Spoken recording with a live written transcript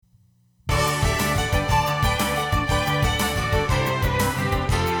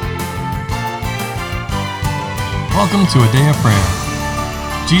Welcome to a day of prayer.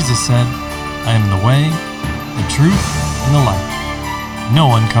 Jesus said, I am the way, the truth, and the life. No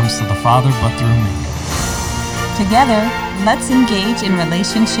one comes to the Father but through me. Together, let's engage in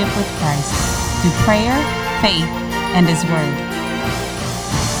relationship with Christ through prayer, faith, and His Word.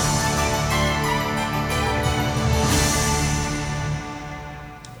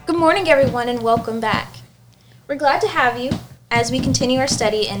 Good morning, everyone, and welcome back. We're glad to have you as we continue our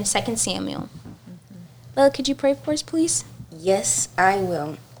study in 2 Samuel. Bella, could you pray for us, please? Yes, I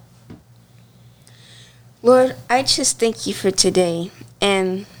will. Lord, I just thank you for today,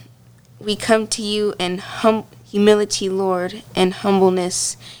 and we come to you in humility, Lord, and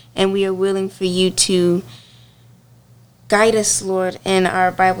humbleness, and we are willing for you to guide us, Lord, in our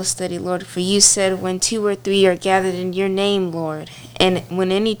Bible study, Lord, for you said when 2 or 3 are gathered in your name, Lord, and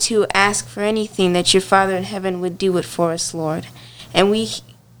when any two ask for anything, that your Father in heaven would do it for us, Lord. And we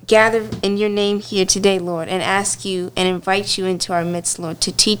gather in your name here today, Lord, and ask you and invite you into our midst, Lord,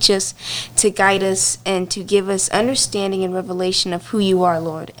 to teach us, to guide us, and to give us understanding and revelation of who you are,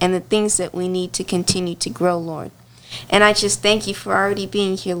 Lord, and the things that we need to continue to grow, Lord. And I just thank you for already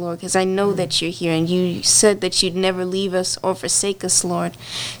being here, Lord, because I know that you're here, and you said that you'd never leave us or forsake us, Lord.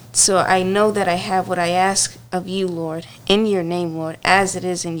 So I know that I have what I ask of you, Lord, in your name, Lord, as it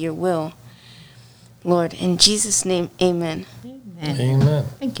is in your will. Lord, in Jesus' name, amen. Amen.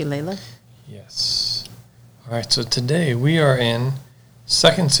 Thank you, Layla. Yes. All right, so today we are in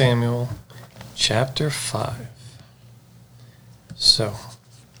 2 Samuel chapter 5. So,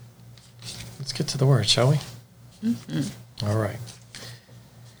 let's get to the word, shall we? Mm-hmm. All right. It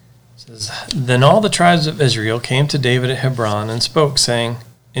says, Then all the tribes of Israel came to David at Hebron and spoke, saying,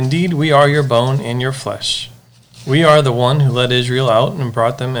 Indeed, we are your bone and your flesh. We are the one who led Israel out and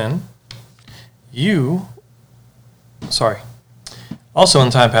brought them in. Also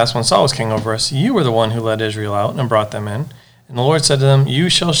in time past, when Saul was king over us, you were the one who led Israel out and brought them in. And the Lord said to them, You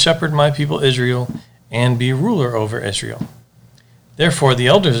shall shepherd my people Israel and be ruler over Israel. Therefore the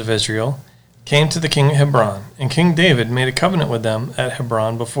elders of Israel came to the king at Hebron, and King David made a covenant with them at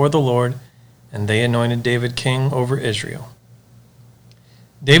Hebron before the Lord, and they anointed David king over Israel.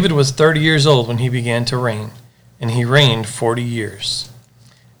 David was 30 years old when he began to reign, and he reigned 40 years.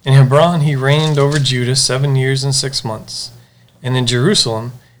 In Hebron he reigned over Judah 7 years and 6 months. And in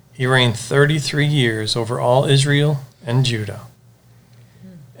Jerusalem he reigned 33 years over all Israel and Judah.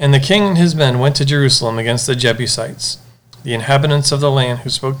 And the king and his men went to Jerusalem against the Jebusites, the inhabitants of the land, who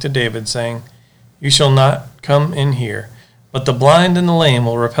spoke to David, saying, You shall not come in here, but the blind and the lame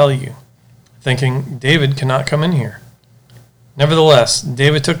will repel you, thinking, David cannot come in here. Nevertheless,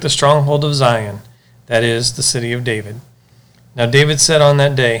 David took the stronghold of Zion, that is, the city of David. Now David said on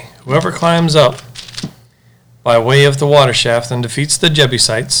that day, Whoever climbs up by way of the water shaft and defeats the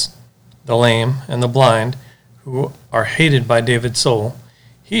Jebusites, the lame and the blind, who are hated by David's soul,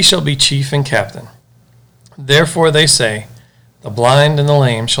 he shall be chief and captain. Therefore they say, The blind and the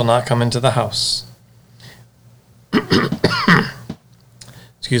lame shall not come into the house.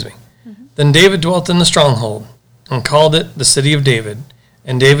 Excuse me. Mm-hmm. Then David dwelt in the stronghold, and called it the city of David.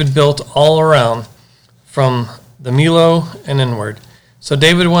 And David built all around, from the Millo and inward. So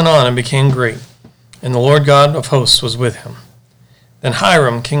David went on and became great, and the Lord God of hosts was with him. Then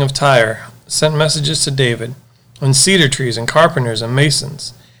Hiram, king of Tyre, sent messages to David, and cedar trees and carpenters and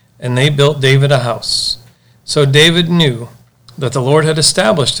masons, and they built David a house. So David knew that the Lord had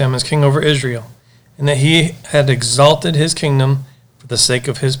established him as king over Israel, and that he had exalted his kingdom for the sake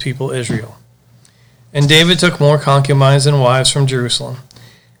of his people Israel. And David took more concubines and wives from Jerusalem,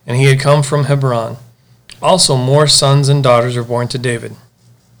 and he had come from Hebron. Also more sons and daughters were born to David.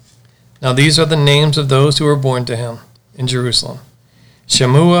 Now these are the names of those who were born to him in Jerusalem: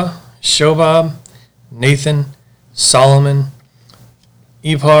 Shemua, Shobab, Nathan, Solomon,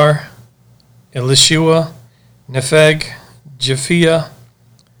 Ibhar, Elishua, Nepheg, Japhiah,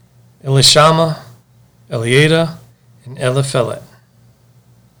 Elishama, Eliada, and Eliphelet.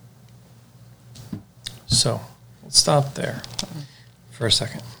 So, let's stop there for a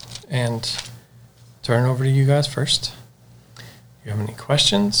second and turn it over to you guys first. Do you have any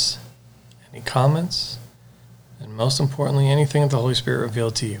questions, any comments, and most importantly, anything that the Holy Spirit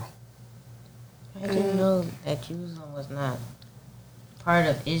revealed to you? I didn't know that Jerusalem was not part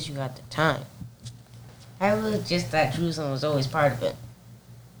of Israel at the time. I really just thought Jerusalem was always part of it.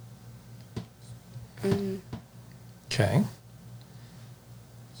 Okay.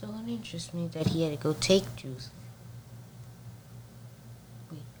 So it interests me that he had to go take Jerusalem.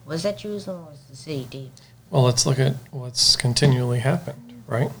 Wait, was that Jerusalem or was the city David? Well, let's look at what's continually happened,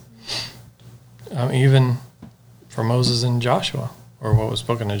 right? Even for Moses and Joshua, or what was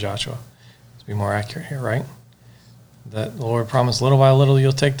spoken to Joshua, to be more accurate here, right? that the Lord promised, little by little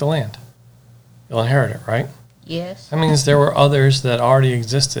you'll take the land. You'll inherit it, right? Yes. That means there were others that already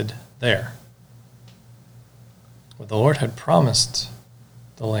existed there. But the Lord had promised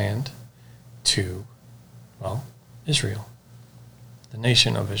the land to, well, Israel, the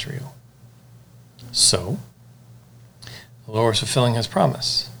nation of Israel. So, the Lord was fulfilling his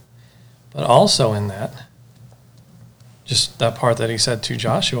promise. But also in that, just that part that he said to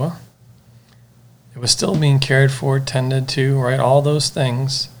Joshua, it was still being cared for, tended to, right? All those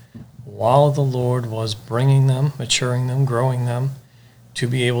things while the Lord was bringing them, maturing them, growing them to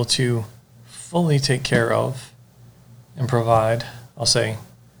be able to fully take care of and provide, I'll say,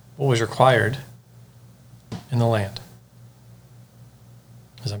 what was required in the land.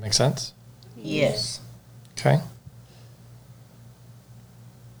 Does that make sense? Yes. Okay.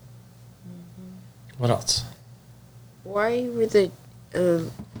 What else? Why were the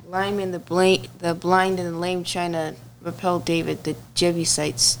lame and the blind and the lame trying to repel David, the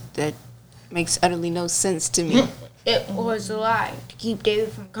Jebusites? That makes utterly no sense to me. It was a lie to keep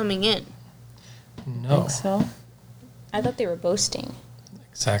David from coming in. No. So, I thought they were boasting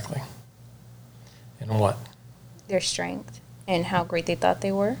Exactly. And what? their strength and how great they thought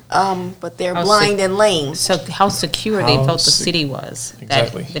they were. But they're How blind sick- and lame. So how secure they How felt the se- city was.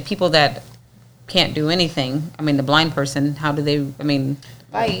 Exactly. That the people that can't do anything, I mean, the blind person, how do they, I mean,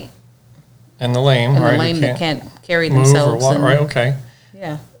 Fight. And the lame, and right? the who lame that can't carry move or themselves. what, and- right? Okay.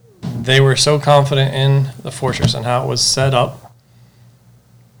 Yeah. They were so confident in the fortress and how it was set up,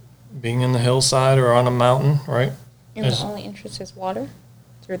 being in the hillside or on a mountain, right? And Yes. the only entrance is water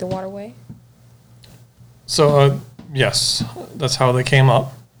through the waterway. So, yes, that's how they came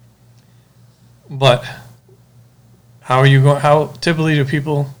up. But how are you going? How typically do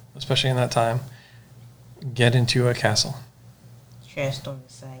people, especially in that time, get into a castle? Trust on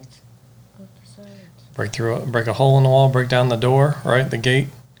the sides. Break a hole in the wall, break down the door, right? The gate,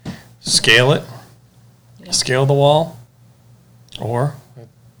 scale it, scale the wall, or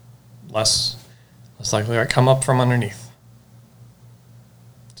less likely, right, come up from underneath.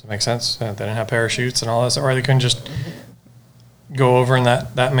 Does that make sense? They didn't have parachutes and all that, or they couldn't just go over in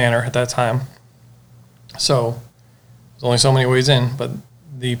that manner at that time. So there's only so many ways in, but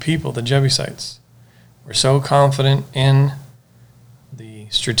the people, the Jebusites, were so confident in the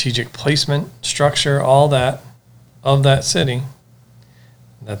strategic placement, structure, all that of that city,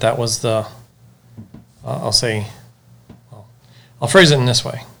 that was the, I'll say, well, I'll phrase it in this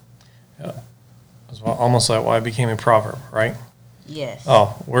way. It's almost like why it became a proverb, right? Yes.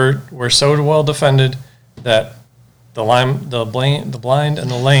 Oh, we're so well defended that the blind, and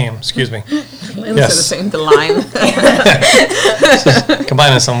the lame, excuse me. Yes. Yes. The same, the lime.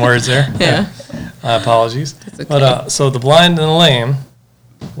 Combining some words there. Yeah. Apologies. okay. But so the blind and the lame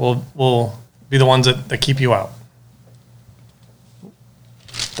will be the ones that keep you out.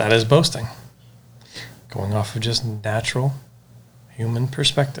 That is boasting. Going off of just natural human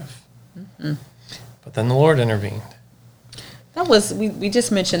perspective. Mm-hmm. But then the Lord intervened. That was, we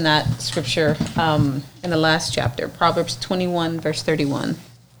just mentioned that scripture in the last chapter, Proverbs 21, verse 31.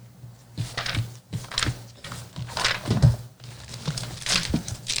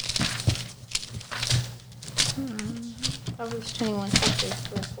 Proverbs 21,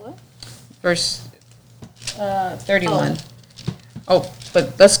 verse what? Verse 31. Oh,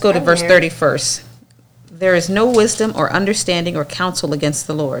 but let's go to I'm verse here. 30 first. There is no wisdom or understanding or counsel against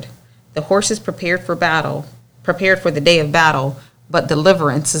the Lord. The horse is prepared for battle, prepared for the day of battle, but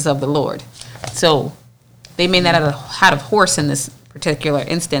deliverance is of the Lord. So they may not have had a horse in this particular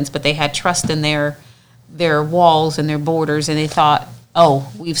instance, but they had trust in their walls and their borders, and they thought,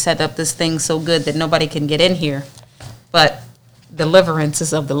 oh, we've set up this thing so good that nobody can get in here. But deliverance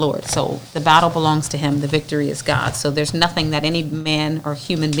is of the Lord. So the battle belongs to him. The victory is God. So there's nothing that any man or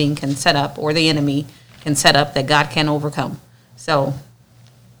human being can set up, or the enemy can set up, that God can overcome. So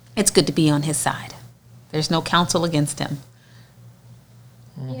it's good to be on his side. There's no counsel against him.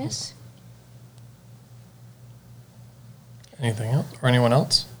 Yes. Anything else? Or anyone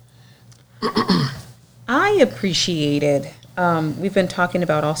else? I appreciated, we've been talking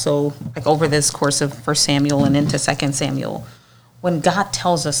about also, like over this course of 1 Samuel and into 2 Samuel, when God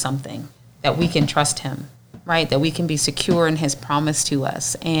tells us something, that we can trust him, right? That we can be secure in his promise to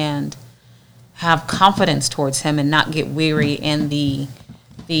us and have confidence towards him and not get weary in the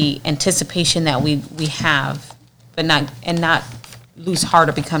anticipation that we have, but not lose heart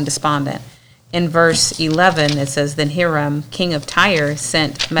or become despondent. In verse 11, it says, Then Hiram, king of Tyre,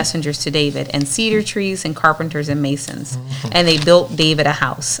 sent messengers to David, and cedar trees and carpenters and masons, and they built David a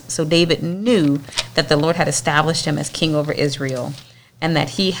house. So David knew that the Lord had established him as king over Israel. and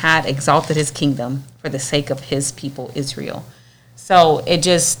that he had exalted his kingdom for the sake of his people Israel. So it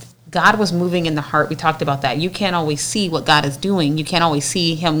just, God was moving in the heart. We talked about that. You can't always see what God is doing. You can't always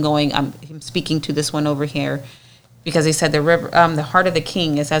see him going, I'm speaking to this one over here, because he said the river, the heart of the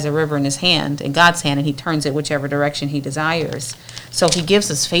king is as a river in his hand, in God's hand, and he turns it whichever direction he desires. So he gives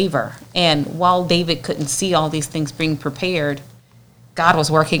us favor. And while David couldn't see all these things being prepared, God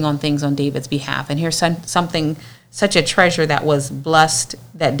was working on things on David's behalf. And here's something, such a treasure that was blessed,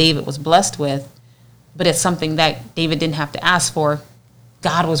 that David was blessed with, but it's something that David didn't have to ask for.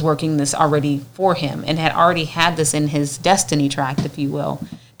 God was working this already for him and had already had this in his destiny tract, if you will,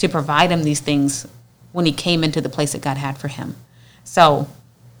 to provide him these things when he came into the place that God had for him. So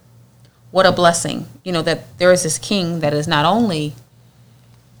what a blessing, that there is this king that is not only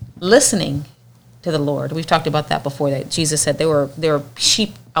listening to the Lord. We've talked about that before, that Jesus said there were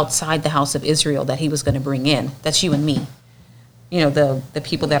sheep outside the house of Israel that he was going to bring in. That's you and me. The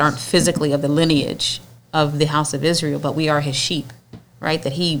people that aren't physically of the lineage of the house of Israel, but we are his sheep, right?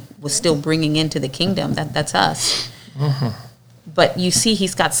 That he was still bringing into the kingdom. That's us. Mm-hmm. But you see,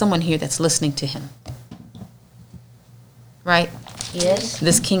 he's got someone here that's listening to him. Right? Yes.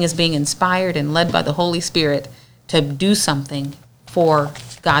 This king is being inspired and led by the Holy Spirit to do something for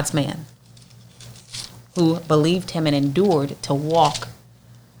God's man, who believed him and endured to walk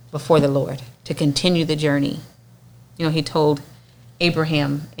before the Lord, to continue the journey. He told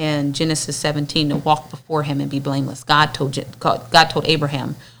Abraham in Genesis 17 to walk before him and be blameless. God told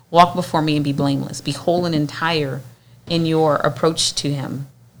Abraham, walk before me and be blameless. Be whole and entire in your approach to him,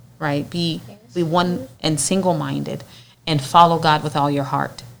 right? Be one and single-minded, and follow God with all your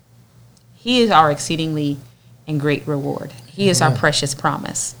heart. He is our exceedingly and great reward. He is our precious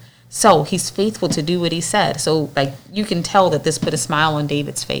promise. So he's faithful to do what he said. So you can tell that this put a smile on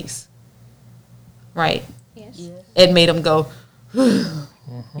David's face, right? Yes. It made him go,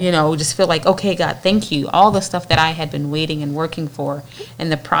 just feel like, okay, God, thank you. All the stuff that I had been waiting and working for,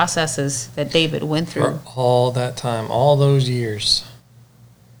 and the processes that David went through. For all that time, all those years,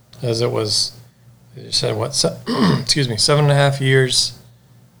 as it was, you said, 7.5 years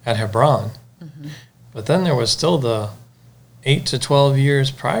at Hebron. Mm-hmm. But then there was still the 8 to 12 years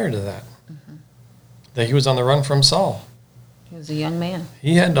prior to that, that he was on the run from Saul. He was a young man.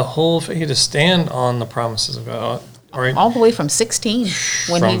 He had he had to stand on the promises of God. Right? All the way from 16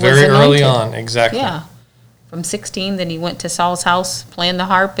 when he was very anointed. Early on, exactly. Yeah. From 16, then he went to Saul's house playing the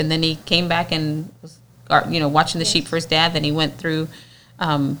harp, and then he came back and was, watching the sheep for his dad. Then he went through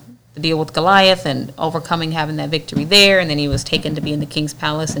the deal with Goliath and overcoming, having that victory there, and then he was taken to be in the king's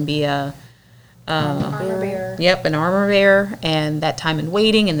palace and be a armor bearer. Yep, an armor bearer, and that time in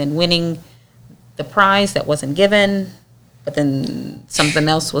waiting, and then winning the prize that wasn't given, but then something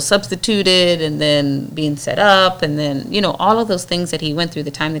else was substituted, and then being set up, and then, all of those things that he went through,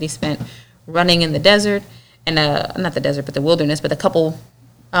 the time that he spent running in the desert, and not the desert, but the wilderness. But a couple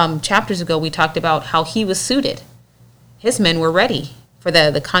chapters ago, we talked about how he was suited. His men were ready for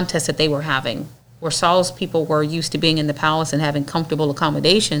the contest that they were having, where Saul's people were used to being in the palace and having comfortable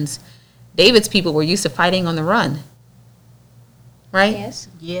accommodations. David's people were used to fighting on the run, right? Yes.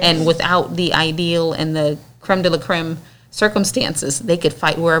 And without the ideal and the creme de la creme circumstances, they could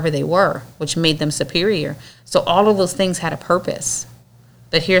fight wherever they were, which made them superior. So all of those things had a purpose.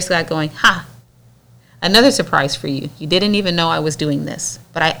 But here's God going, another surprise for you. You didn't even know I was doing this,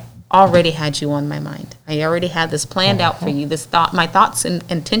 but I already had you on my mind. I already had this planned out for you. My thoughts and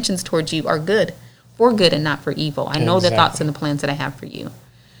intentions towards you are good, for good and not for evil. I know the thoughts and the plans that I have for you.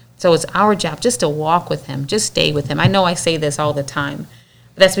 So it's our job just to walk with him, just stay with him. I know I say this all the time,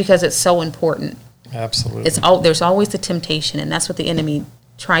 but that's because it's so important. Absolutely. There's always the temptation, and that's what the enemy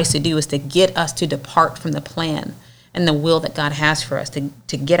tries to do, is to get us to depart from the plan and the will that God has for us,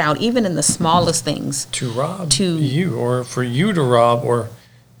 to get out, even in the smallest things. To rob you, or for you to rob or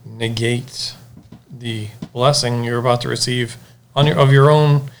negate the blessing you're about to receive of your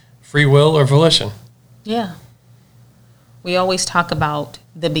own free will or volition. Yeah. We always talk about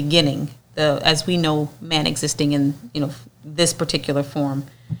the beginning, as we know man existing in this particular form,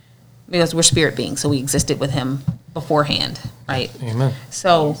 because we're spirit beings, so we existed with him beforehand, right? Amen.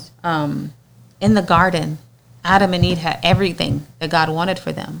 So in the garden, Adam and Eve had everything that God wanted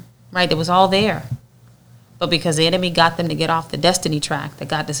for them, right? It was all there. But because the enemy got them to get off the destiny track that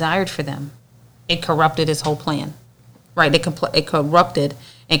God desired for them, it corrupted his whole plan, right? It corrupted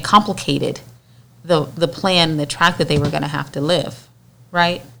and complicated the plan, the track that they were going to have to live,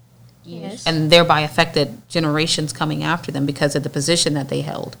 right? Yes. And thereby affected generations coming after them because of the position that they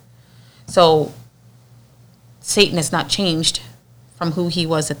held. So Satan has not changed from who he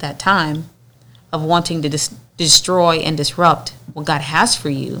was at that time, of wanting to destroy and disrupt what God has for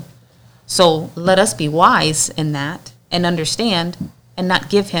you. So let us be wise in that and understand and not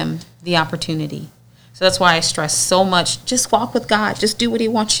give him the opportunity. So that's why I stress so much, just walk with God. Just do what he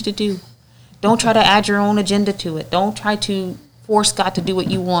wants you to do. Don't try to add your own agenda to it. Don't try to force God to do what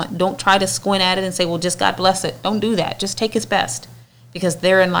you want. Don't try to squint at it and say, well, just God bless it. Don't do that. Just take his best, because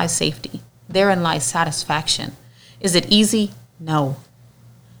therein lies safety. Therein lies satisfaction. Is it easy? No.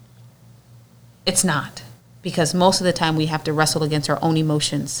 It's not, because most of the time we have to wrestle against our own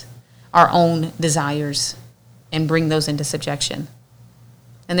emotions, our own desires, and bring those into subjection.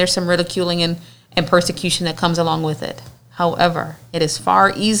 And there's some ridiculing and persecution that comes along with it. However, it is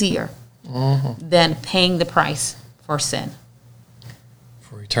far easier than paying the price for sin.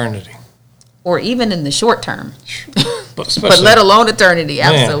 For eternity. Or even in the short term. But let alone eternity,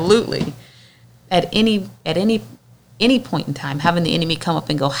 absolutely. At any point in time, having the enemy come up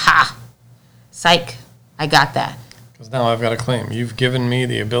and go, ha, psych, I got that. Because now I've got a claim. You've given me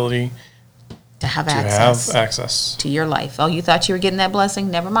the ability to have to access to your life. Oh, you thought you were getting that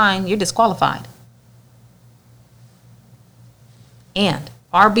blessing? Never mind, you're disqualified. And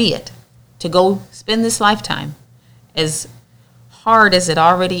far be it to go spend this lifetime, as hard as it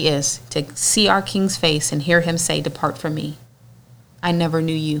already is, to see our King's face and hear him say, depart from me. I never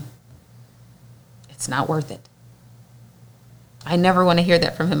knew you. It's not worth it. I never want to hear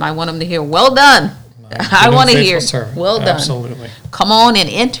that from him. I want him to hear, well done. I want to hear, servant. well done. Absolutely. Come on and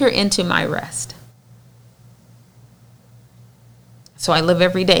enter into my rest. So I live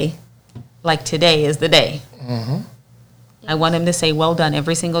every day like today is the day. Mm-hmm. I want him to say, well done,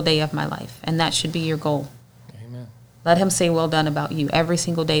 every single day of my life. And that should be your goal. Amen. Let him say, well done about you every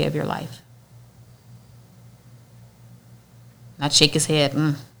single day of your life. Not shake his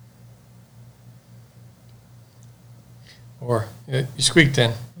head. Or you squeaked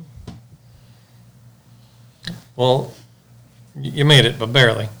in. Well, you made it, but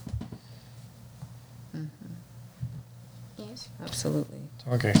barely. Yes. Absolutely.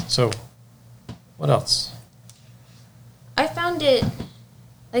 Okay, so what else? I found it,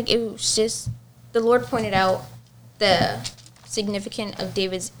 like, it was just, the Lord pointed out the significance of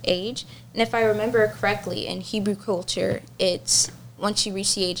David's age. And if I remember correctly, in Hebrew culture, it's once you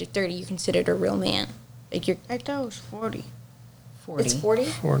reach the age of 30, you're considered a real man. Like, you're, I thought it was 40. 40. it's 40?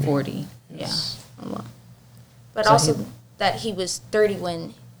 40. Yes. Oh, well. But So also he- that he was 30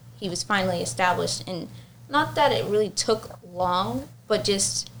 when he was finally established. And not that it really took long, but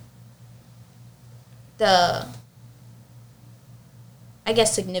just the, I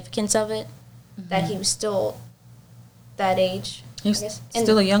guess, significance of it, that he was still that age. He's I guess. And-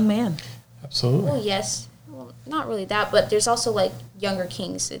 still a young man. Absolutely. Well, yes. Well, not really that, but there's also, like, younger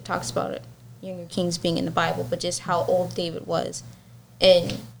kings. It talks about it, younger kings being in the Bible, but just how old David was.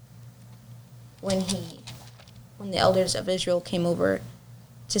 And when the elders of Israel came over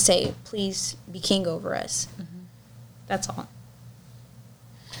to say, please be king over us. That's all.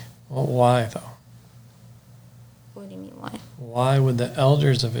 Well, why, though? What do you mean, why? Why would the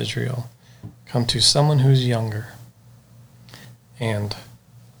elders of Israel come to someone who's younger and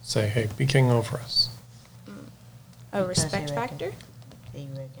say, hey, be king over us? A Because respect they reckon- factor? They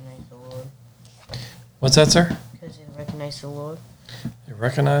recognize the Lord. What's that, sir? Because they recognize the Lord. They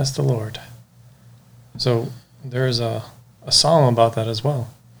recognize the Lord. So there's a psalm about that as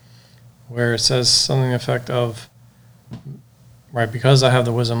well, where it says something to the effect of, right, because I have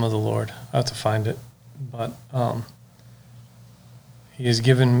the wisdom of the Lord. I have to find it. But he has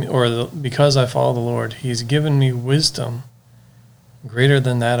given me, because I follow the Lord, he's given me wisdom greater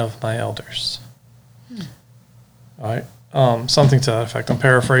than that of my elders. All right. Something to that effect. I'm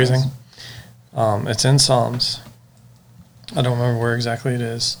paraphrasing. It's in Psalms. I don't remember where exactly it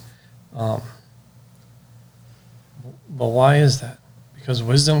is. But why is that? Because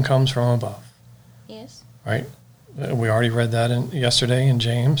wisdom comes from above, Yes. right? We already read that yesterday in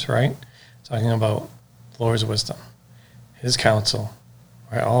James, right? Talking about the Lord's wisdom, his counsel,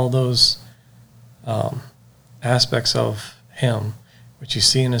 right? All those aspects of him, which you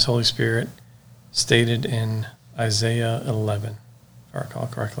see in his Holy Spirit, stated in Isaiah 11, if I recall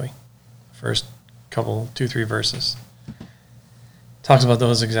correctly. First couple, 2-3 verses. Talks about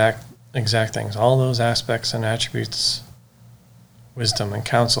those exact things, all those aspects and attributes, wisdom and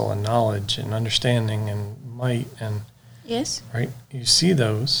counsel and knowledge and understanding and might and, Yes. right? You see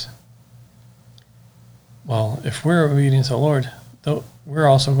those. Well, if we're obedient to the Lord, we're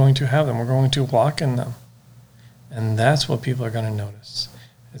also going to have them. We're going to walk in them. And that's what people are going to notice.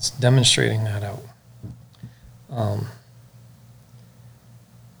 It's demonstrating that out.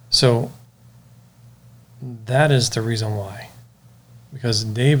 So that is the reason why. Because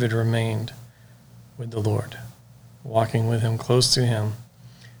David remained with the Lord. walking with him, close to him,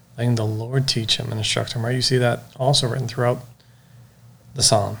 letting the Lord teach him and instruct him, right? You see that also written throughout the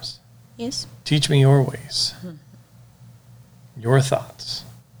Psalms. Yes. Teach me your ways, your thoughts,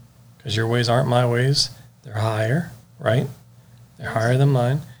 because your ways aren't my ways. They're higher, right? They're higher than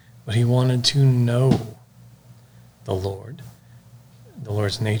mine. But he wanted to know the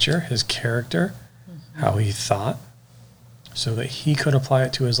Lord's nature, his character, how he thought, so that he could apply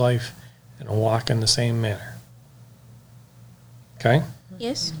it to his life and walk in the same manner. Okay?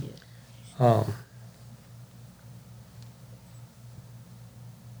 Yes.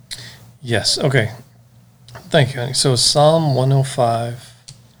 Yes, okay. Thank you, honey. So Psalm 105.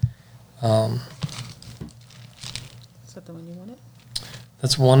 Is that the one you wanted?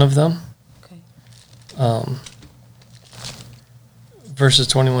 That's one of them. Okay. Verses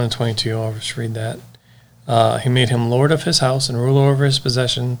 21 and 22, I'll just read that. He made him lord of his house and ruler over his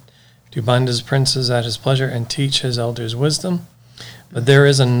possession, to bind his princes at his pleasure and teach his elders wisdom. But there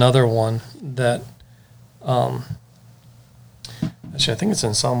is another one that, actually, I think it's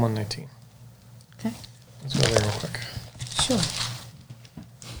in Psalm 119. Okay. Let's go there real quick. Sure.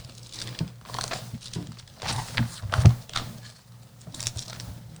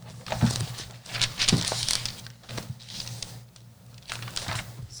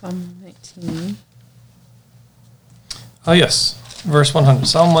 Psalm 19. Oh, yes. Verse 100.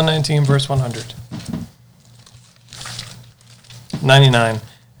 Psalm 119, verse 100. 99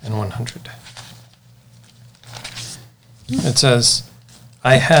 and 100. It says,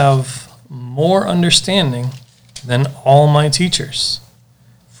 I have more understanding than all my teachers,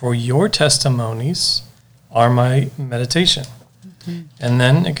 for your testimonies are my meditation. And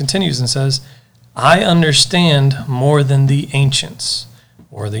then it continues and says, I understand more than the ancients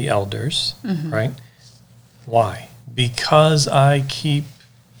or the elders, right? Why? Because I keep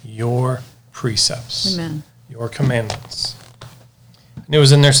your precepts, Amen. your commandments. And it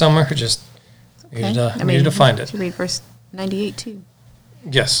was in there somewhere, just needed to find it. To read verse 98 too.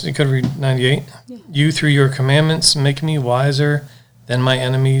 Yes, you could read 98. Yeah. You, through your commandments, make me wiser than my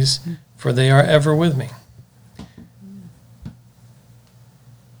enemies, for they are ever with me.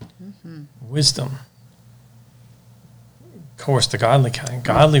 Wisdom. Of course, the godly kind.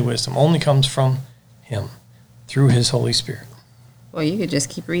 Godly wisdom only comes from him, through his Holy Spirit. Well, you could just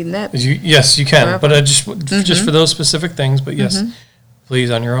keep reading that. Yes, you can, Forever. but just for those specific things. But yes, please,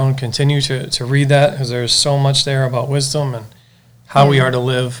 on your own, continue to read that, because there's so much there about wisdom and how we are to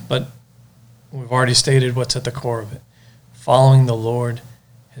live. But we've already stated what's at the core of it: following the Lord,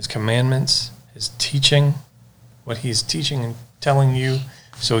 his commandments, his teaching, what he's teaching and telling you,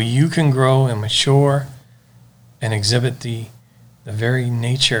 so you can grow and mature and exhibit the very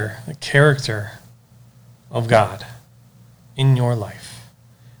nature, the character of God in your life,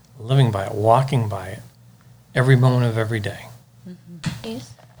 living by it, walking by it, every moment of every day.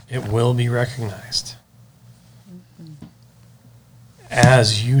 Yes. It will be recognized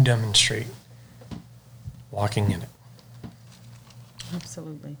as you demonstrate walking in it.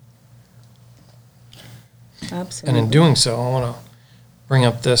 Absolutely. And Absolutely. in doing so, I want to bring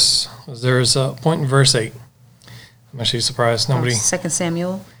up this. There's a point in verse 8. I'm actually surprised nobody... 2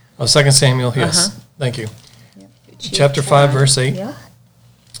 Samuel. Oh, 2 Samuel, yes. Uh-huh. Thank you. Chapter 5, verse 8, Yeah.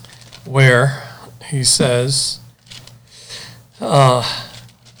 where he says, David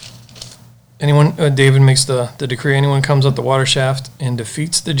makes the decree, anyone comes up the water shaft and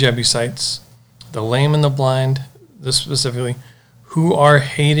defeats the Jebusites, the lame and the blind, this specifically, who are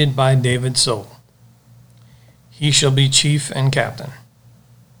hated by David's soul, he shall be chief and captain.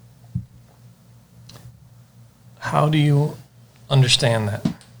 How do you understand that?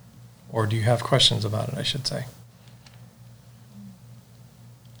 Or do you have questions about it, I should say?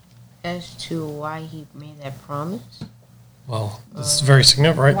 As to why he made that promise? Well, it's very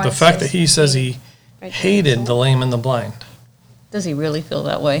significant, right? Why The fact that says he says he Right. hated the lame and the blind. Does he really feel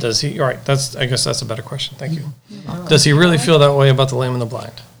that way? Does he? Right. I guess that's a better question. Thank you. Does he really feel that way about the lame and the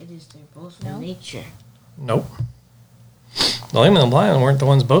blind? It is their boastful No. nature. Nope. The lame and the blind weren't the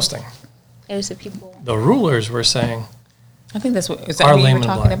ones boasting. It was the people. The rulers were saying, I think is Are that what you lame were and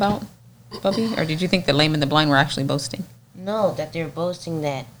talking blind. about, Bubby? Or did you think the lame and the blind were actually boasting? No, that they're boasting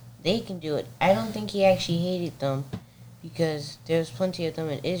that they can do it. I don't think he actually hated them because there's plenty of them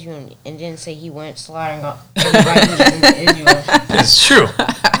in Israel and didn't say he went slaughtering up everybody who's in Israel. it's true.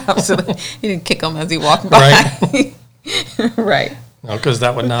 Absolutely. He didn't kick them as he walked by. Right. Right. No, because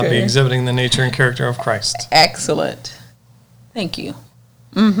that would not be Okay. exhibiting the nature and character of Christ. Excellent. Thank you.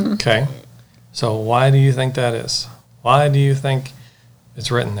 Okay. So why do you think that is? Why do you think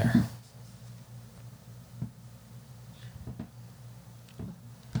it's written there?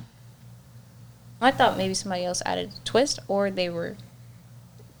 I thought maybe somebody else added a twist, or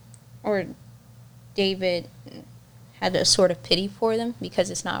David had a sort of pity for them because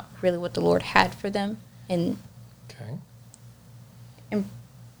it's not really what the Lord had for them. And Okay. in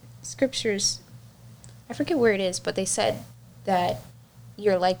scriptures, I forget where it is, but they said that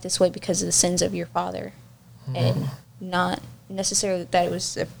you're like this way because of the sins of your father, and not necessarily that it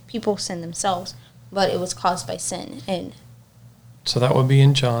was the people sin themselves, but it was caused by sin. And So that would be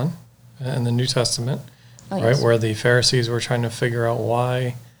in John, in the New Testament, oh, right, yes. where the Pharisees were trying to figure out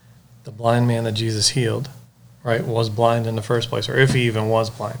why the blind man that Jesus healed, right, was blind in the first place, or if he even was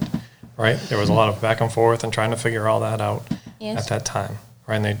blind, right? There was a lot of back and forth and trying to figure all that out Yes. at that time,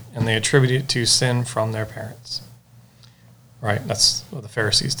 right? And they attribute it to sin from their parents, right? That's what the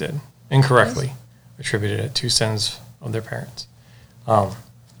Pharisees did, incorrectly attributed it to sins of their parents. But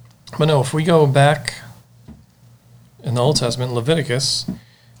no, if we go back in the Old Testament, Leviticus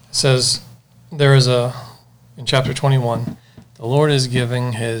says in chapter 21, the Lord is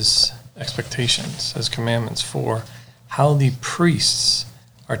giving his expectations, his commandments for how the priests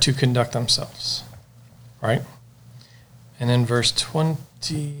are to conduct themselves, right? And in verse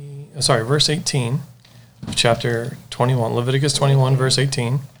 18 of chapter 21, Leviticus 21, verse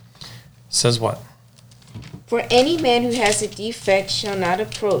 18, says what? For any man who has a defect shall not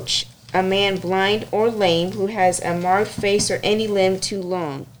approach a man blind or lame who has a marred face or any limb too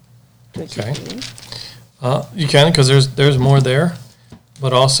long. Do I keep Okay. reading? You can, because there's more there,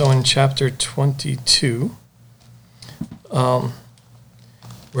 but also in chapter 22,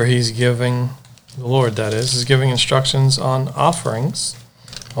 where he's giving, the Lord that is giving instructions on offerings,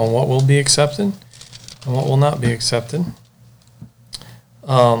 on what will be accepted and what will not be accepted.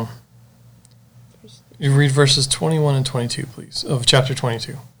 You read verses 21 and 22, please, of chapter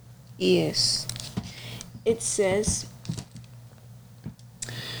 22. Yes. It says,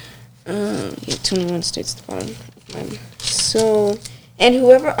 21 starts at the bottom. So, and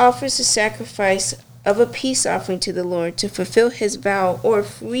whoever offers a sacrifice of a peace offering to the Lord to fulfill his vow or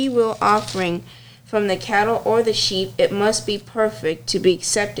free will offering from the cattle or the sheep, it must be perfect to be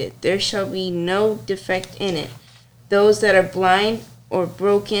accepted. There shall be no defect in it. Those that are blind or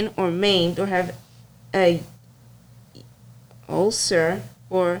broken or maimed or have a ulcer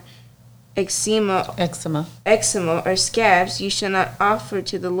or eczema or scabs, you shall not offer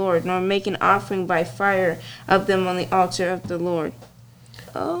to the Lord, nor make an offering by fire of them on the altar of the Lord.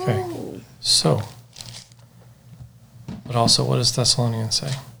 Oh. Okay. So, but also, what does Thessalonians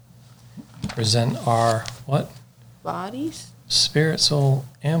say? Present our what? Bodies? Spirit, soul,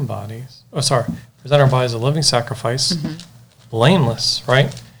 and bodies. Present our bodies a living sacrifice, blameless,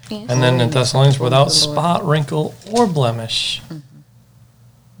 right? Yes. And then in Thessalonians, without the Lord. spot, wrinkle, or blemish,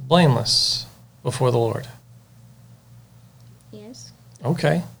 blameless before the Lord. Yes.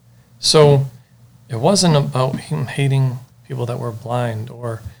 Okay. So it wasn't about him hating people that were blind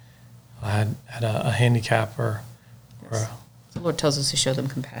or had a handicap or The Lord tells us to show them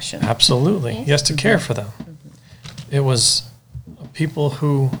compassion. absolutely. Yes. He has to care for them. It was people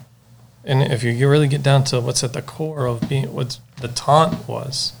who, and if you really get down to what's at the core of being, what the taunt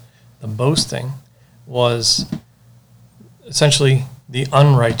was, the boasting was essentially the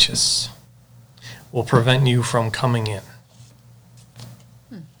unrighteous will prevent you from coming in.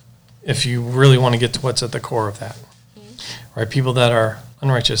 If you really want to get to what's at the core of that, right? People that are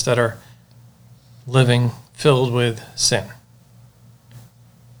unrighteous, that are living filled with sin.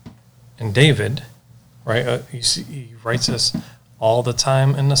 And David, right? He writes this all the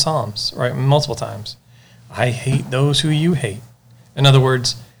time in the Psalms, right? Multiple times. I hate those who you hate. In other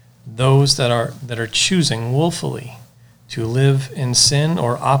words, those that are choosing willfully to live in sin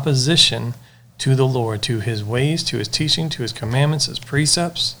or opposition to the Lord, to his ways, to his teaching, to his commandments, his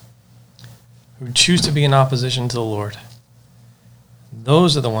precepts, who choose to be in opposition to the Lord.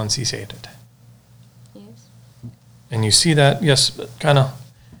 Those are the ones he's hated. Yes. And you see that, yes, kind of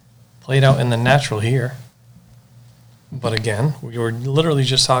played out in the natural here. But again, we were literally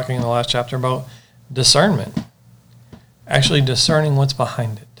just talking in the last chapter about discernment. Actually discerning what's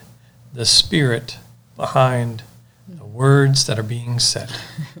behind it. The spirit behind the words that are being said.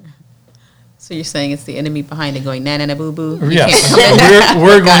 So you're saying it's the enemy behind it going, na boo boo? Yes,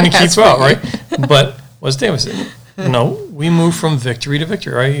 we're going to keep out, right? But what's David saying? No, we move from victory to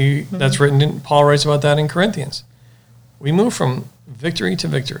victory, right? That's written in, Paul writes about that in Corinthians. We move from victory to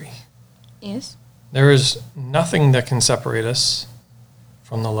victory. Yes. There is nothing that can separate us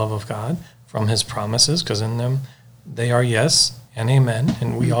from the love of God, from his promises, because in them they are yes and amen.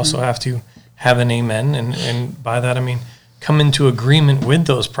 And we also have to have an amen. And by that I mean come into agreement with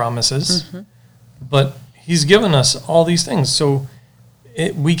those promises. But he's given us all these things. So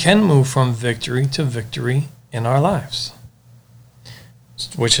we can move from victory to victory in our lives.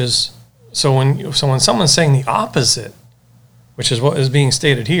 Which is, so when someone's saying the opposite, which is what is being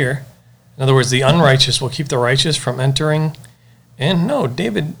stated here, in other words, the unrighteous will keep the righteous from entering. And no,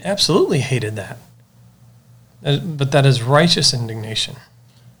 David absolutely hated that. But that is righteous indignation.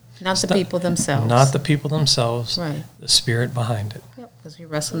 Not the people themselves. Not the people themselves. Right. The spirit behind it. Yep, because we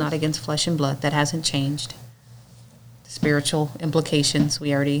wrestle not against flesh and blood. That hasn't changed. The spiritual implications,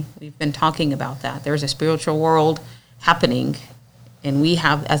 we've been talking about that. There's a spiritual world happening, and we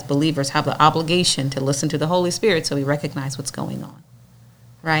have, as believers, have the obligation to listen to the Holy Spirit so we recognize what's going on,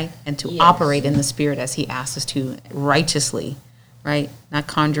 right? And to operate in the Spirit as He asks us to righteously, right? Not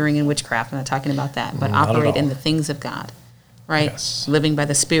conjuring in witchcraft, I'm not talking about that, but Not at operate in all. the things of God, right? Yes. Living by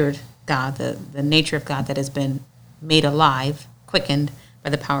the Spirit, God, the nature of God that has been made alive, quickened by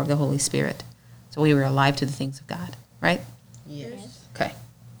the power of the Holy Spirit. So we were alive to the things of God, right? Yes. Okay.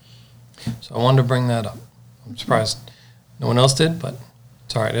 So I wanted to bring that up. I'm surprised no one else did, but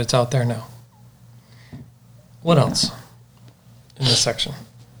it's all right. It's out there now. What else in this section?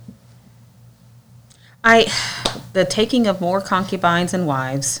 The taking of more concubines and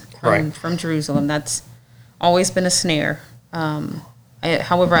wives Right. from Jerusalem, that's always been a snare.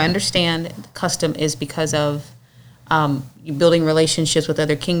 However, I understand the custom is because of you building relationships with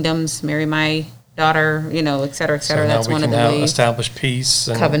other kingdoms, marry my daughter, et cetera, et cetera. So now That's we one of can the have ways. establish peace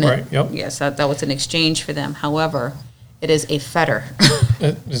and Covenant. Right, yep. Yes, that was an exchange for them. However, it is a fetter.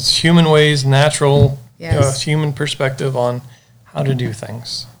 It's human ways, natural, Yes. human perspective on how to do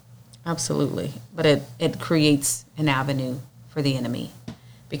things. Absolutely. But it creates an avenue for the enemy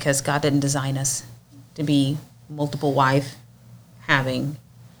because God didn't design us to be multiple wife having,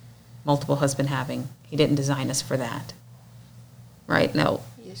 multiple husband having. He didn't design us for that. Right? No.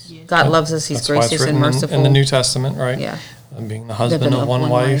 God loves us. He's That's why it's gracious and written merciful. in the New Testament, right? Yeah. Being the husband of one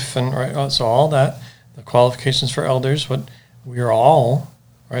wife, and right, so all that, the qualifications for elders. What we are all,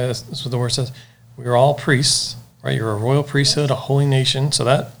 right? That's what the word says. We are all priests, right? You're a royal priesthood, a holy nation. So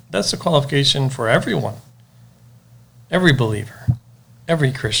that's the qualification for everyone, every believer,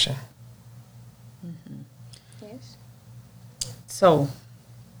 every Christian. Yes. So,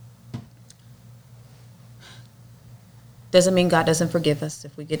 doesn't mean God doesn't forgive us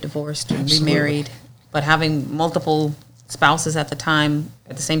if we get divorced and Absolutely. remarried, but having multiple spouses at the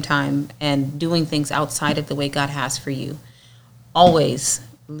same time, and doing things outside of the way God has for you, always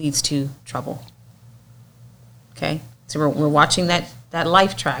leads to trouble. Okay, so we're watching that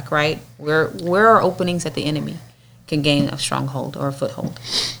life track, right? Where are openings that the enemy can gain a stronghold or a foothold,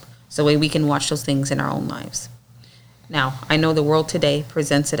 so we can watch those things in our own lives. Now, I know the world today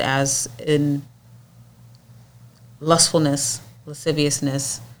presents it as in lustfulness,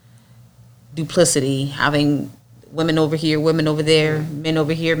 lasciviousness, duplicity, having women over here, women over there, men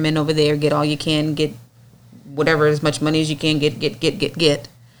over here, men over there, get all you can, get whatever, as much money as you can, get,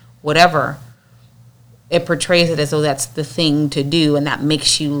 whatever. It portrays it as though that's the thing to do, and that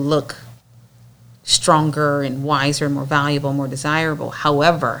makes you look stronger and wiser, more valuable, more desirable.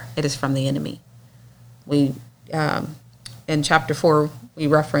 However, it is from the enemy. We, in chapter 4, we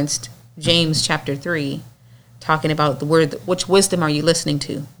referenced James chapter 3, talking about the word, which wisdom are you listening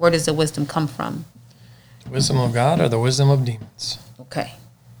to? Where does the wisdom come from? Wisdom of God or the wisdom of demons? Okay.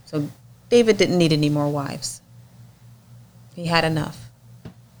 So David didn't need any more wives. He had enough.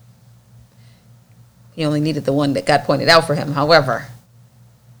 He only needed the one that God pointed out for him. However,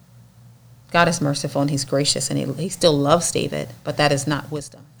 God is merciful and He's gracious, and he still loves David, but that is not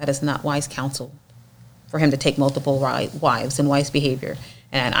wisdom. That is not wise counsel for him to take multiple wives and wise behavior.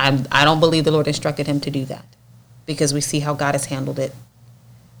 And I don't believe the Lord instructed him to do that, because we see how God has handled it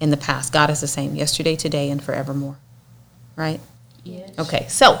in the past. God is the same yesterday, today, and forevermore. Right? Yes. Okay,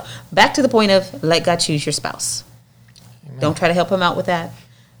 so back to the point of let God choose your spouse. Amen. Don't try to help him out with that.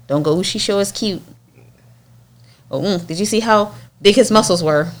 Don't go, she sure is cute. Oh, did you see how big his muscles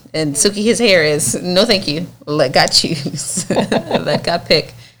were and silky his hair is? No, thank you. Let God choose. Let God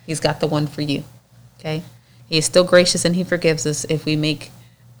pick. He's got the one for you. Okay? He is still gracious and He forgives us if we make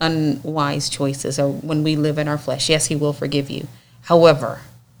unwise choices or when we live in our flesh. Yes, He will forgive you. However,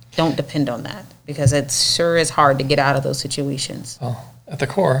 don't depend on that, because it sure is hard to get out of those situations. Well, at the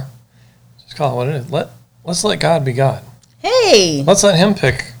core, just call it what it is. Let's let God be God. Hey! Let's let Him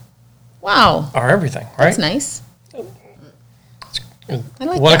pick Wow. our everything, right? That's nice. I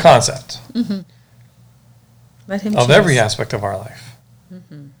like What that. a concept Let Him of choose. every aspect of our life.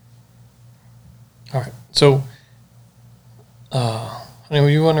 All right. So,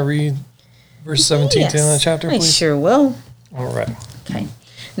 anyway, you want to read verse 17 to the end of the chapter, I please? sure will. All right. Okay.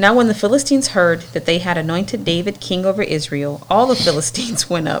 Now when the Philistines heard that they had anointed David king over Israel, all the Philistines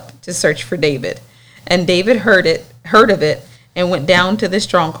went up to search for David. And David heard of it, and went down to the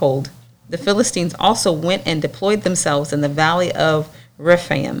stronghold. The Philistines also went and deployed themselves in the valley of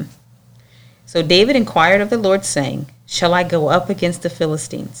Rephaim. So David inquired of the Lord, saying, Shall I go up against the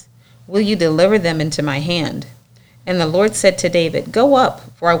Philistines? Will you deliver them into my hand? And the Lord said to David, Go up,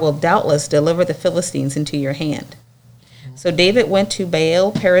 for I will doubtless deliver the Philistines into your hand. So David went to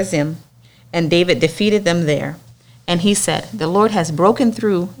Baal Perazim, and David defeated them there. And he said, The Lord has broken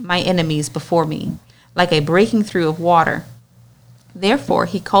through my enemies before me, like a breaking through of water. Therefore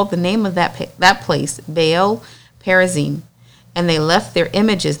he called the name of that place Baal Perazim, and they left their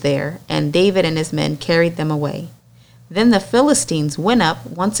images there, and David and his men carried them away. Then the Philistines went up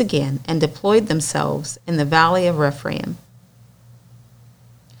once again and deployed themselves in the valley of Rephaim.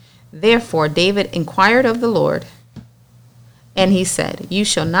 Therefore David inquired of the Lord, and he said, You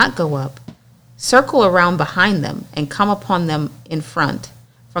shall not go up. Circle around behind them and come upon them in front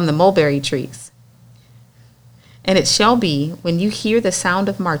from the mulberry trees. And it shall be, when you hear the sound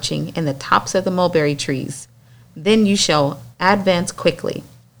of marching in the tops of the mulberry trees, then you shall advance quickly.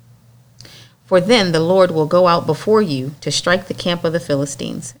 For then the Lord will go out before you to strike the camp of the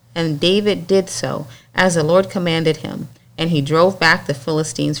Philistines. And David did so, as the Lord commanded him, and he drove back the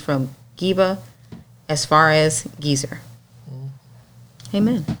Philistines from Geba as far as Gezer.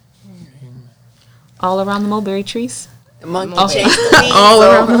 Amen. All around the mulberry trees? The monkey All, chased the bee. all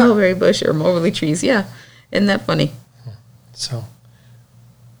around the mulberry bush or mulberry trees, yeah. Isn't that funny? So,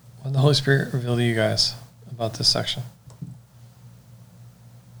 what did the Holy Spirit reveal to you guys about this section?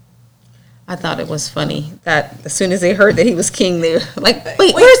 I thought it was funny that as soon as they heard that he was king, they were like,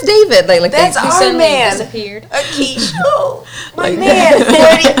 wait, where's David? Like That's they our suddenly man. Disappeared. Akish, oh, my Like- man,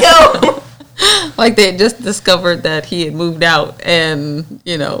 where'd he go? like they had just discovered that he had moved out and,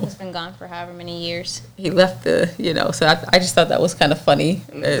 He's been gone for however many years. he left so I just thought that was kind of funny.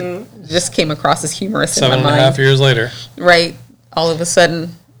 It just came across as humorous in my 7.5 mind. years later. Right. All of a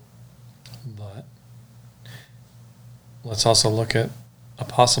sudden, But let's also look at a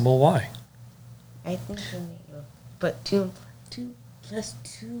possible why. I think but 2 plus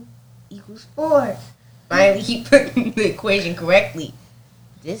 2 equals 4. Finally, he put the equation correctly.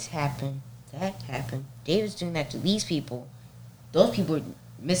 This happened. That happened. David's doing that to these people. Those people are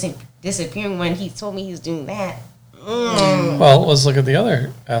disappearing when he told me he was doing that. Well, let's look at the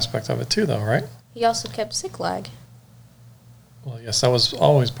other aspect of it too, though, right? He also kept Ziklag. Well, yes, that was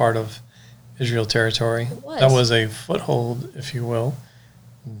always part of Israel territory. was. That was a foothold, if you will,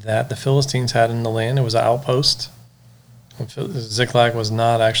 that the Philistines had in the land. It was an outpost. Ziklag was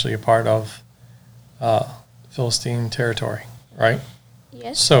not actually a part of Philistine territory, right?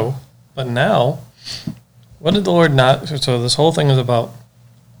 Yes. So, but now, what did the Lord not? So this whole thing is about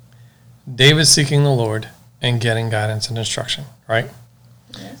David seeking the Lord and getting guidance and instruction, right?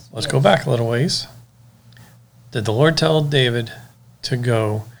 Yes. Let's go back a little ways. Did the Lord tell David to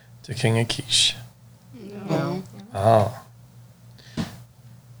go to King Achish? No. Oh.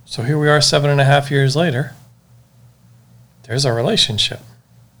 So here we are 7.5 years later. There's a relationship.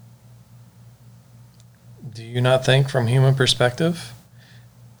 Do you not think from human perspective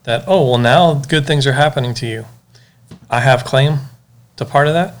that, oh, well, now good things are happening to you. I have claim to part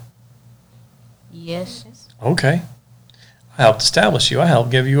of that? Yes. Okay. I helped establish you. I helped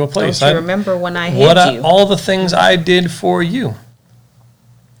give you a place. don't you remember when I had you? All the things I did for you.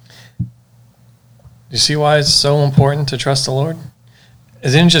 You see why it's so important to trust the Lord? It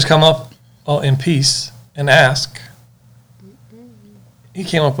didn't just come up in peace and ask. He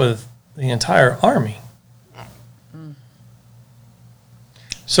came up with the entire army.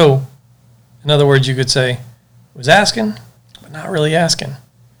 So, in other words, you could say, was asking, but not really asking.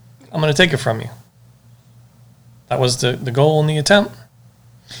 I'm going to take it from you. That was the goal in the attempt.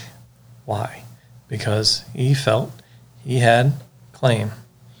 Why? Because he felt he had claim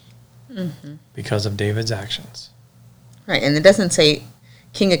because of David's actions. Right, and it doesn't say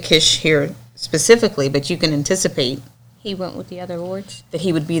King Achish here specifically, but you can anticipate He went with the other lords. that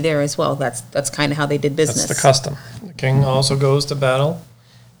he would be there as well. That's kind of how they did business. That's the custom. The king also goes to battle.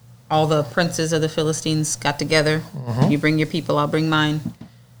 All the princes of the Philistines got together. You bring your people, I'll bring mine.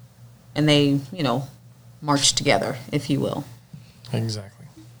 And they, marched together, if you will. Exactly.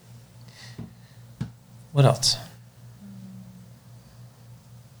 What else?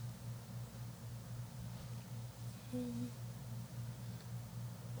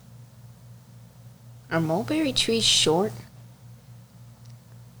 Are mulberry trees short?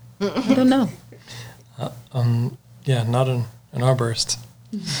 I don't know. Yeah, not an arborist.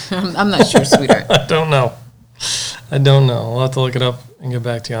 I'm not sure, sweetheart. I don't know. We'll have to look it up and get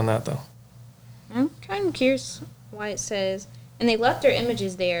back to you on that, though. I'm kind of curious why it says, and they left their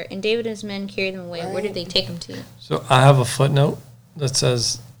images there, and David and his men carried them away. Where did they take them to? So I have a footnote that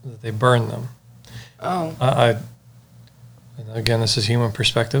says that they burned them. Oh. And again, this is human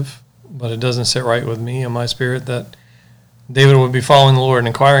perspective, but it doesn't sit right with me and my spirit that David would be following the Lord and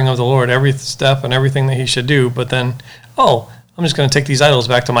inquiring of the Lord every step and everything that he should do, but then, I'm just going to take these idols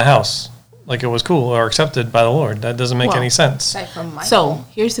back to my house like it was cool or accepted by the Lord. That doesn't make Well, any sense. So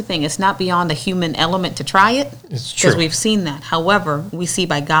here's the thing: it's not beyond the human element to try it, It's because true. we've seen that. However, we see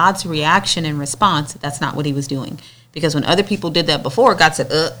by God's reaction and response that's not what He was doing. Because when other people did that before, God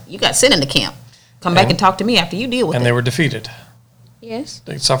said, "You got sin in the camp. Come back and talk to me after you deal with And it." they were defeated. Yes.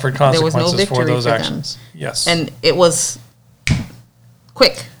 They suffered There was no consequences for victory those for them. actions. Yes. And it was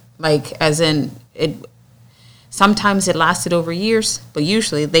quick, like as in it. Sometimes it lasted over years, but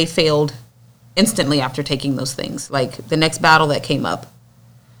usually they failed instantly after taking those things. Like the next battle that came up,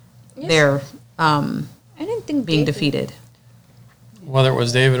 Yes. they're I didn't think being David- defeated. Whether it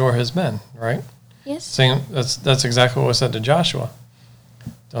was David or his men, right? Yes. Same. That's exactly what was said to Joshua.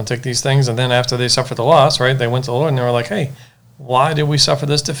 Don't take these things. And then after they suffered the loss, right, they went to the Lord and they were like, hey, why did we suffer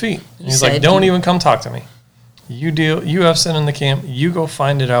this defeat? And he's like, said don't you- even come talk to me. You have sin in the camp. You go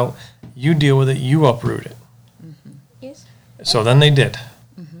find it out. You deal with it. You uproot it. Yes. So then they did.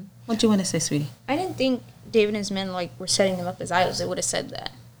 What do you want to say, sweetie? I didn't think David and his men were setting them up as idols. They would have said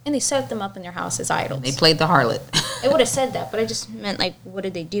that, and they set them up in their house as idols. They played the harlot. It would have said that, but I just meant what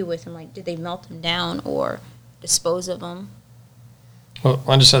did they do with them? Did they melt them down or dispose of them? Well,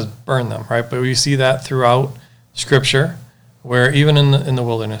 it just says burn them, right? But we see that throughout Scripture, where even in the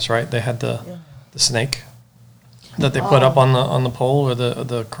wilderness, right, they had the snake that they put up on the pole or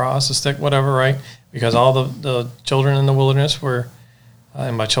the cross, the stick, whatever, right? Because all the children in the wilderness were,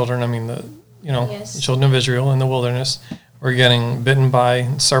 and by children I mean Yes. the children of Israel in the wilderness were getting bitten by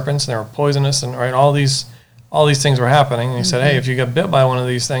serpents and they were poisonous, and right, all these things were happening. And he said, hey, if you get bit by one of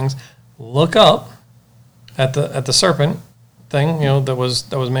these things, look up at the serpent thing, that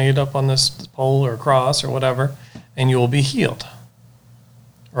was made up on this pole or cross or whatever, and you will be healed.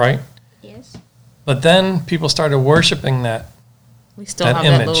 Right? Yes. But then people started worshiping that, We still That have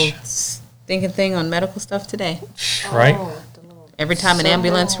that image. little stinking thing on medical stuff today. right? Every time an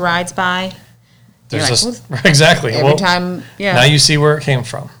ambulance rides by, There's you're this, like, exactly. every Well, time, now you see where it came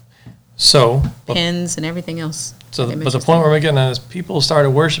from. So, but pins and everything else. So, That but makes the us point think. where we're getting at is people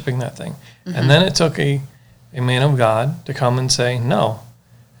started worshiping that thing, and then it took a man of God to come and say no,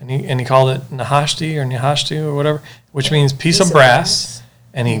 and he called it Nahashti or whatever, which means piece of brass,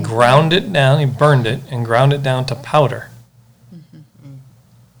 and he ground it down, he burned it and ground it down to powder,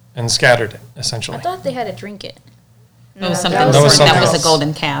 and scattered it essentially. I thought they had to drink it. It was something That was different. something That was else. a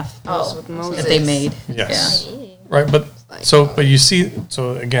golden calf Oh, that they made. Yes, Yeah. right. But you see,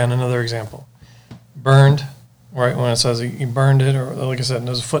 so again, another example, burned. Right, when it says he burned it, or like I said,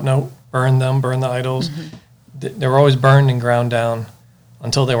 there's a footnote, burn them, burn the idols. They were always burned and ground down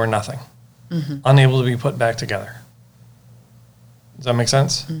until they were nothing, unable to be put back together. Does that make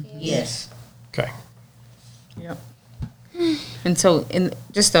sense? Yes. Okay. Yep. And so, in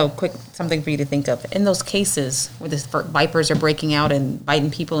just a quick something for you to think of, in those cases where the vipers are breaking out and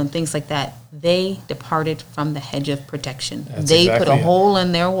biting people and things like that, they departed from the hedge of protection. That's They put exactly a it. hole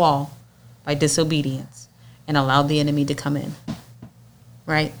in their wall by disobedience and allowed the enemy to come in.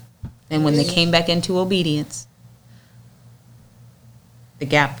 Right? And when they came back into obedience, the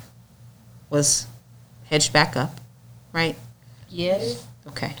gap was hedged back up. Right? Yes.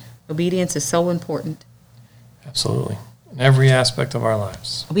 Okay. Obedience is so important. Absolutely. In every aspect of our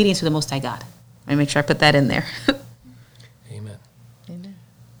lives. Obedience to the Most High God. Let me make sure I put that in there. Amen. Amen.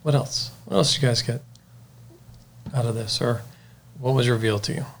 What else? What else did you guys get out of this? Or what was revealed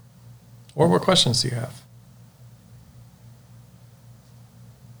to you? Or what questions do you have?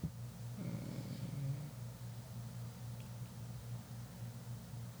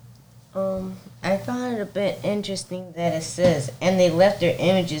 I found it a bit interesting that it says, and they left their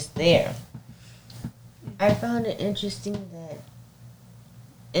images there. I found it interesting that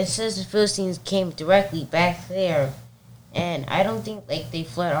it says the Philistines came directly back there, and I don't think they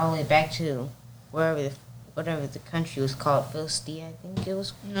fled all the way back to whatever the country was called, Philistia, I think it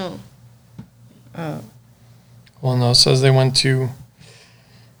was. No. Well, no, it says they went to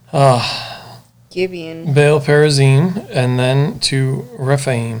Gibeon. Baal Perazim and then to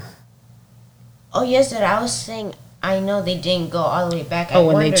Rephaim. Oh yes, that I was saying. I know they didn't go all the way back. Oh,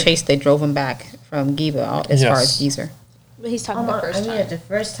 when they drove him back from Geba as far as Yes. Gezer. But he's talking about the I first mean, time. at the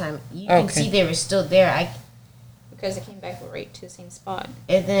first time, you can Okay. see they were still there. Because they came back right to the same spot.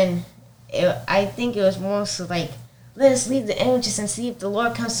 And then I think it was mostly let us leave the images and see if the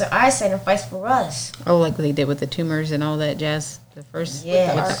Lord comes to our side and fights for us. Oh, like they did with the tumors and all that jazz. The first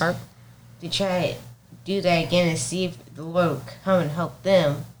Yes. with the ark. To try to do that again and see if the Lord would come and help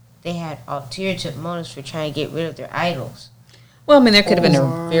them. They had ulterior motives for trying to get rid of their idols. Well, I mean, there could have been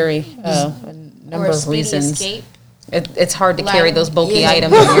a very a Or number a of speedy reasons. escape. It's hard to carry those bulky Yeah.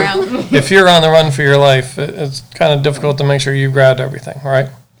 items around. If you're on the run for your life, it's kind of difficult to make sure you grabbed everything, right?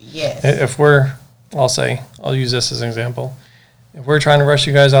 Yes. If we're, I'll use this as an example. If we're trying to rush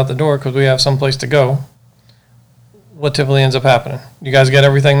you guys out the door because we have someplace to go, what typically ends up happening? You guys get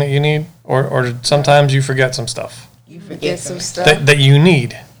everything that you need, or sometimes you forget some stuff You forget Get some stuff. that you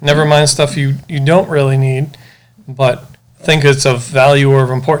need. Never mind stuff you don't really need, but think it's of value or of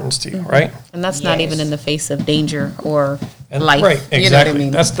importance to you, right? And that's not even Yes. in the face of danger or And life. right, You know exactly. what I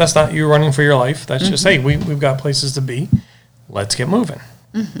mean? That's not you running for your life. That's just, hey, we've got places to be. Let's get moving.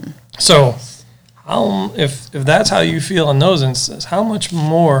 So, how if that's how you feel in those instances, how much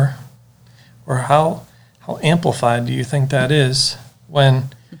more, or how amplified do you think that is when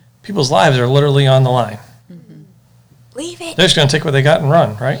people's lives are literally on the line? Leave it. They're just going to take what they got and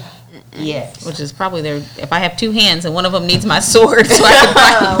run, right? Yes. Which is probably their. If I have two hands and one of them needs my sword, so I can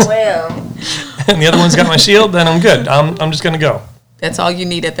fight, Oh, well. And the other one's got my shield, then I'm good. I'm just going to go. that's all you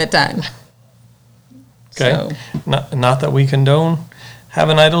need at that time. Okay. So, Not that we condone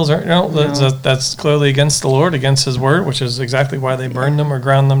having idols, or that's clearly against the Lord, against His word, which is exactly why they burned them or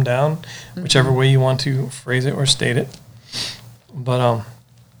ground them down, whichever way you want to phrase it or state it. But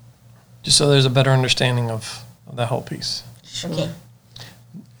just so there's a better understanding of that whole piece. Okay.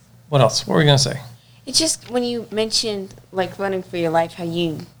 What else? What were we gonna say? It's just when you mentioned like running for your life, how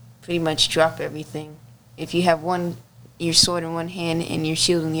you pretty much drop everything. If you have your sword in one hand and your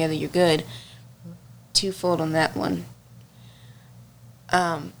shield in the other, you're good. Twofold on that one.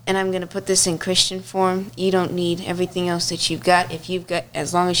 And I'm gonna put this in Christian form. You don't need everything else that you've got. If you've got,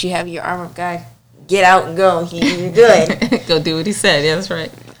 as long as you have your armor of God, get out and go. You're good. go do what he said. Yeah, that's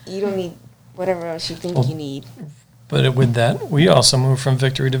right. You don't need whatever else you think you need. But with that, we also move from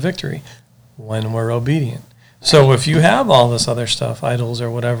victory to victory when we're obedient. So if you have all this other stuff, idols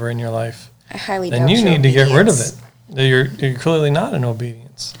or whatever in your life, I highly then doubt you your need to get rid of obedience. it. You're clearly not in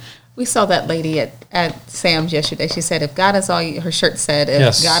obedience. We saw that lady at Sam's yesterday. She said, "If God is all you," her shirt said, "If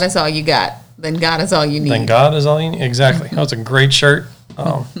Yes. God is all you got, then God is all you need." Then God is all you need. Exactly. That was a great shirt.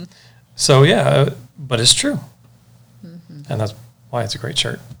 So yeah, but it's true, and that's why it's a great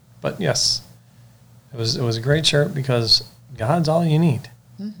shirt. But yes, it was a great shirt because God's all you need.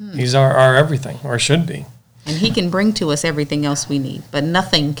 He's our everything, or should be. And He can bring to us everything else we need, but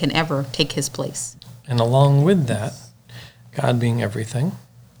nothing can ever take His place. And along with that, God being everything,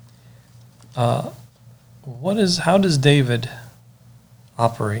 how does David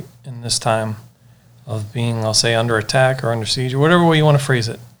operate in this time of being, I'll say, under attack or under siege, or whatever way you want to phrase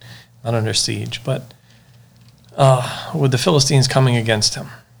it? Not under siege, but with the Philistines coming against him.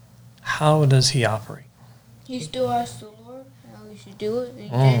 How does he operate? He still asked the Lord how he should do it, and he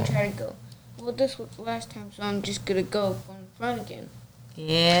didn't try to go, well, this was the last time, so I'm just going to go up on the front again.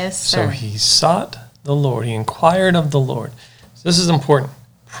 Yes, So sir. he sought the Lord. He inquired of the Lord. So this is important.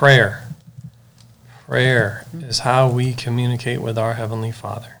 Prayer. Prayer is how we communicate with our Heavenly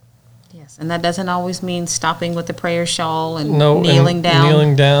Father. Yes, and that doesn't always mean stopping with the prayer shawl and No, kneeling and down.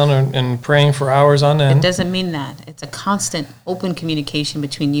 kneeling down and praying for hours on It end. doesn't mean that. It's a constant, open communication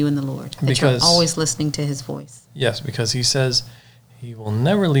between you and the Lord. That you're Because- always listening to His voice. Yes, because he says he will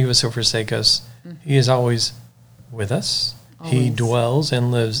never leave us or forsake us. He is always with us. He Always. dwells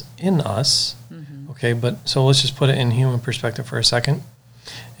and lives in us. Okay, but so let's just put it in human perspective for a second.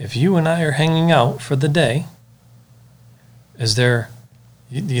 If you and I are hanging out for the day, do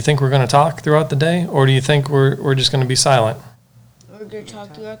you think we're going to talk throughout the day, or do you think we're just going to be silent? We're going to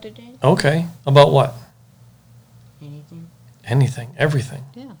talk throughout the day. Okay, about what? Anything? Anything, everything.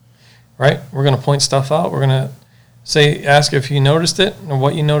 Yeah. Right? We're going to point stuff out. We're going to ask if you noticed it or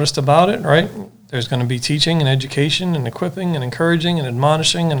what you noticed about it, right? There's going to be teaching and education and equipping and encouraging and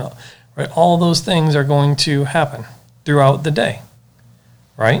admonishing, and right, all those things are going to happen throughout the day,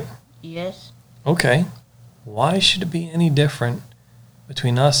 right? Yes. Okay. Why should it be any different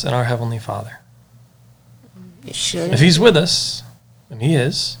between us and our Heavenly Father? It should. If He's with us, and He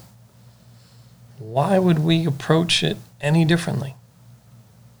is, why would we approach it any differently?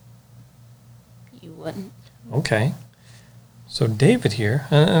 You wouldn't. Okay. So David here,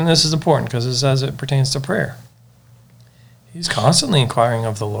 and this is important because this is as it pertains to prayer. He's constantly inquiring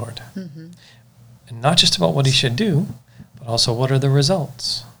of the Lord. And not just about what he should do, but also what are the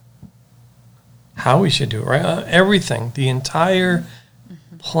results. How we should do it, right? Everything, the entire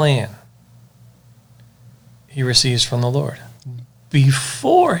plan he receives from the Lord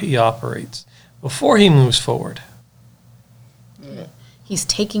before he operates, before he moves forward. He's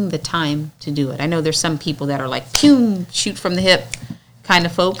taking the time to do it. I know there's some people that are like, pew, shoot from the hip kind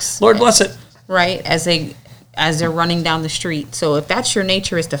of folks. Lord bless it. Right, as they're running down the street. So if that's your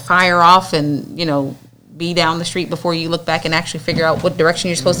nature, is to fire off and, be down the street before you look back and actually figure out what direction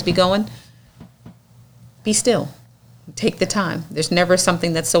you're supposed to be going, be still. Take the time. There's never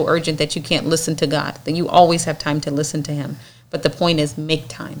something that's so urgent that you can't listen to God. That you always have time to listen to him. But the point is, make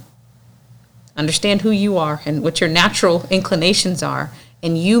time. Understand who you are and what your natural inclinations are,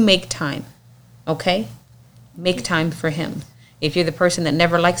 and you make time. Okay? Make time for him. If you're the person that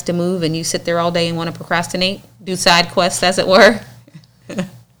never likes to move and you sit there all day and want to procrastinate, do side quests, as it were,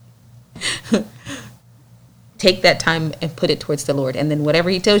 take that time and put it towards the Lord. And then whatever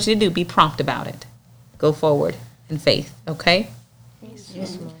he tells you to do, be prompt about it. Go forward in faith, okay?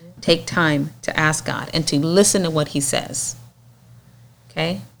 Yes, Mom. Take time to ask God and to listen to what he says.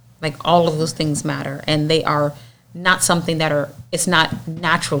 Okay? Like, all of those things matter, and they are not something it's not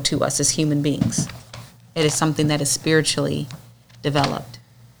natural to us as human beings. It is something that is spiritually developed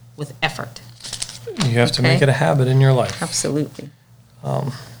with effort. You have to Okay. make it a habit in your life. Absolutely.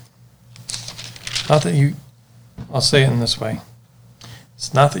 Not that I'll say it in this way.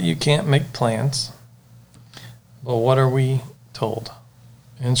 It's not that you can't make plans, but what are we told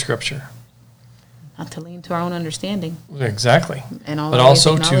in Scripture? Not to lean to our own understanding. Exactly. And all But our ways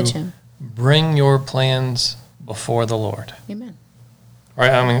also acknowledge to him. bring your plans before the Lord. Amen.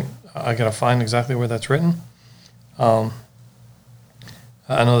 Right? I mean, I got to find exactly where that's written. I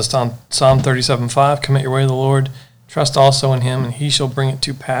know this Psalm 37:5, commit your way to the Lord, trust also in him, and he shall bring it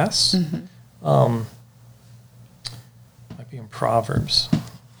to pass. Might be in Proverbs.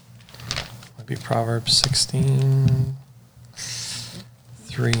 Might be Proverbs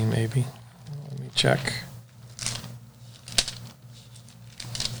 16:3 maybe. Let me check.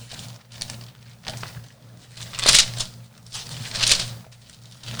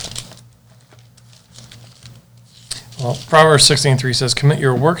 Well, Proverbs 16:3 says, commit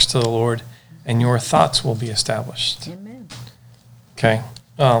your works to the Lord, and your thoughts will be established. Amen. Okay?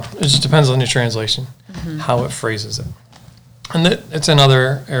 It just depends on your translation, how it phrases it. And it's in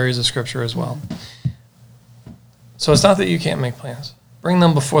other areas of Scripture as well. So it's not that you can't make plans. Bring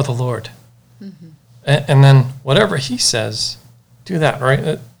them before the Lord. And then whatever he says, do that,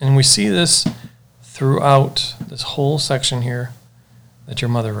 right? And we see this throughout this whole section here that your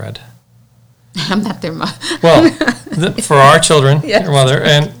mother read. I'm not their mom. Well, for our children, Yes. your mother,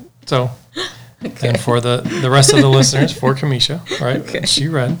 and so, and for the rest of the listeners, for Kamisha, right? Okay. She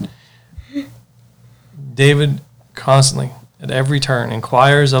read. David constantly, at every turn,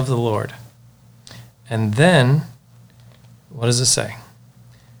 inquires of the Lord. And then, what does it say?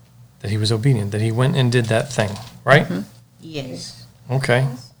 That he was obedient, that he went and did that thing, right? Yes. Okay.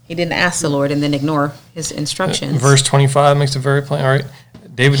 He didn't ask the Lord and then ignore his instructions. Verse 25 makes it very plain. All right.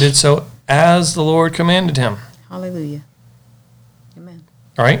 David did so as the Lord commanded him. Hallelujah. Amen.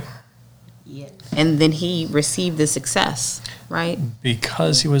 All right. Yes. And then he received the success, right?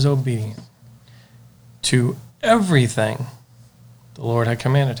 Because he was obedient to everything the Lord had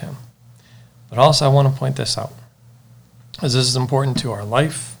commanded him. But also I want to point this out, as this is important to our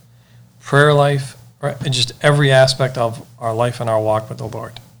life, prayer life, right? And just every aspect of our life and our walk with the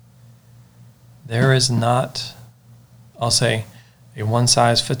Lord. There is not, I'll say, a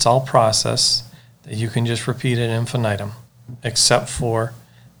one-size-fits-all process that you can just repeat ad infinitum, except for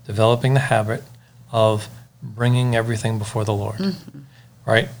developing the habit of bringing everything before the Lord,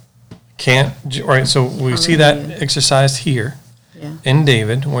 right? Right, so we see that Hallelujah. exercised here Yeah. in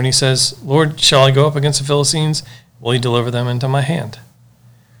David when he says, Lord, shall I go up against the Philistines? Will you deliver them into my hand?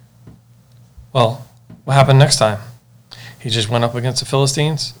 Well, what happened next time? He just went up against the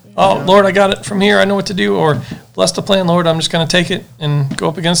Philistines? Oh, Lord, I got it from here. I know what to do. Or, bless the plan, Lord. I'm just going to take it and go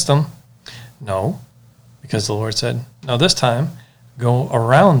up against them. No, because the Lord said, no, this time, go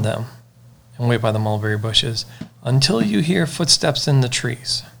around them and wait by the mulberry bushes until you hear footsteps in the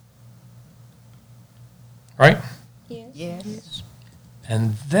trees. Right? Yes.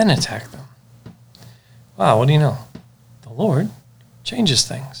 And then attack them. Wow, what do you know? The Lord changes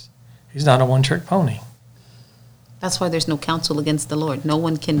things. He's not a one-trick pony. That's why there's no counsel against the Lord. No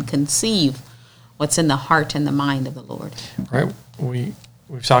one can conceive what's in the heart and the mind of the Lord. Right? We've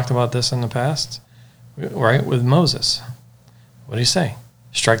talked about this in the past, right? With Moses. What did he say?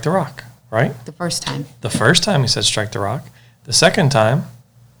 Strike the rock, right? The first time. The first time he said strike the rock. The second time,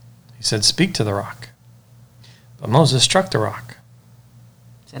 he said speak to the rock. But Moses struck the rock.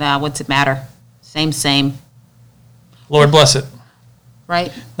 Said, what's it matter? Same. Lord bless it.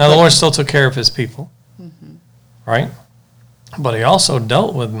 Right? Now the Lord still took care of his people. right? But he also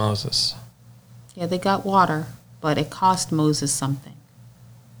dealt with Moses. Yeah, they got water, but it cost Moses something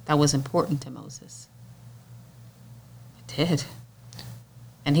that was important to Moses. It did.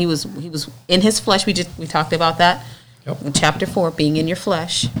 And he was in his flesh. We talked about that in chapter 4, being in your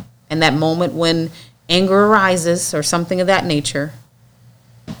flesh. And that moment when anger arises or something of that nature,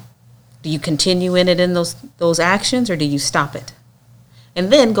 do you continue in it in those actions, or do you stop it?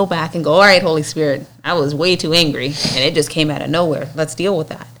 And then go back and go, all right, Holy Spirit, I was way too angry, and it just came out of nowhere. Let's deal with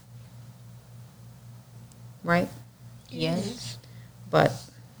that. Right? Yes. But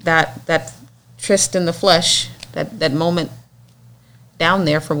that tryst in the flesh, that moment down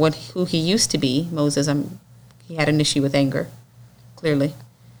there for who he used to be, Moses, he had an issue with anger, clearly.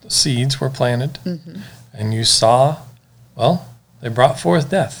 The seeds were planted, and you saw, well, they brought forth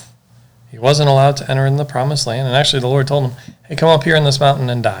death. He wasn't allowed to enter in the promised land, and actually the Lord told him, hey, come up here in this mountain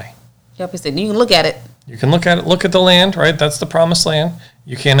and die. Yep, he said, you can look at it. You can look at it, look at the land, right? That's the promised land.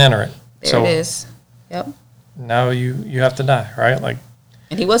 You can't enter it. There it is. Yep. Now you have to die, right? Like,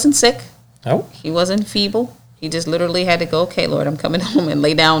 and he wasn't sick. nope. He wasn't feeble. He just literally had to go, okay, Lord, I'm coming home, and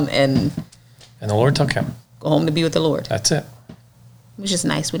lay down and And the Lord took him. go home to be with the Lord. That's it. Which is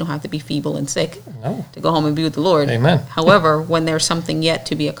nice. We don't have to be feeble and sick No. to go home and be with the Lord. Amen. However, when there's something yet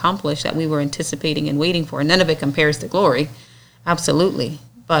to be accomplished that we were anticipating and waiting for, none of it compares to glory, absolutely.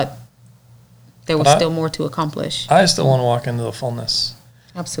 But there was still more to accomplish. I still want to walk into the fullness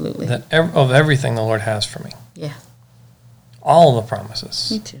Absolutely. of everything the Lord has for me. Yeah. All the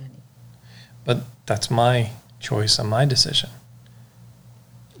promises. Me too. But that's my choice and my decision.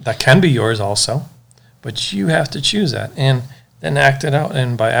 That can be yours also, but you have to choose that and then act it out.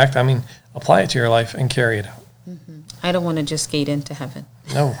 And by act, I mean apply it to your life and carry it out. I don't want to just skate into heaven.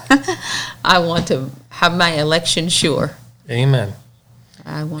 No. I want to have my election sure. Amen.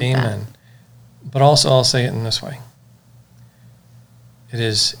 I want Amen. But also, I'll say it in this way. It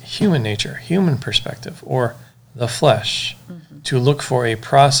is human nature, human perspective, or the flesh, to look for a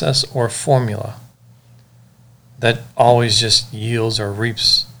process or formula that always just yields or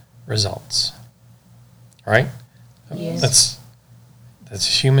reaps results. All right? Yes.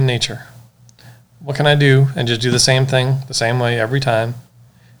 That's human nature. What can I do? And just do the same thing the same way every time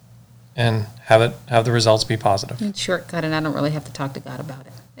and have the results be positive. that. Shortcut, and I don't really have to talk to God about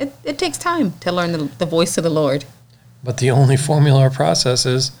it. It takes time to learn the voice of the Lord. But the only formula or process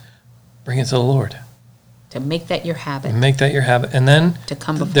is bring it to the Lord. To make that your habit. And make that your habit. And then To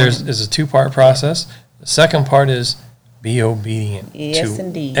come before there's Him. is a two-part process. The second part is be obedient Yes, to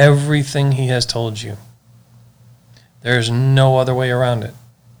indeed. everything He has told you. There's no other way around it.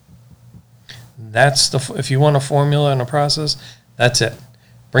 That's if you want a formula and a process, that's it.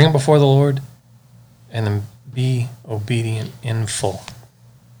 Bring it before the Lord and then be obedient in full.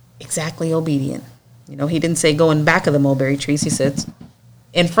 Exactly obedient. You know, He didn't say go in back of the mulberry trees. He said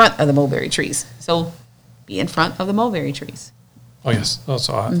in front of the mulberry trees. So be in front of the mulberry trees. Oh, yes. Oh,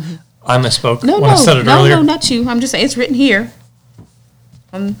 so I misspoke No, when I said it earlier. No, not you. I'm just saying it's written here.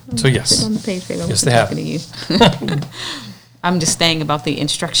 So, yes. It's on the page. I Yes, was they have. talking to you. I'm just saying about the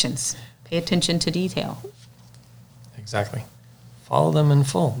instructions. Pay attention to detail. Exactly. Follow them in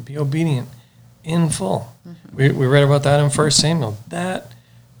full. Be obedient in full. We read about that in 1 Samuel. That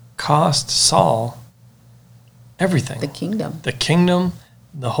cost Saul everything. The kingdom. The kingdom,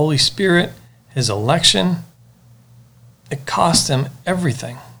 the Holy Spirit, his election. It cost him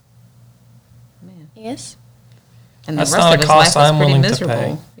everything. Yes. And That's the rest not of a his cost life was I'm pretty willing to miserable.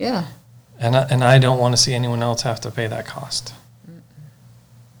 pay. Yeah. And I don't want to see anyone else have to pay that cost.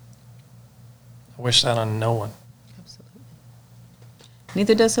 I wish that on no one. Absolutely.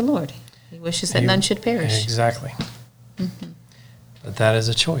 Neither does the Lord. He wishes that none should perish. Exactly. But that is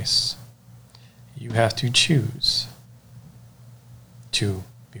a choice. You have to choose to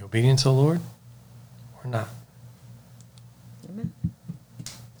be obedient to the Lord or not. Amen.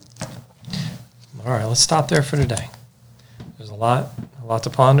 All right, let's stop there for today. There's a lot to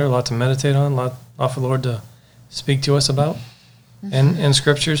ponder, a lot to meditate on, a lot for the Lord to speak to us about, and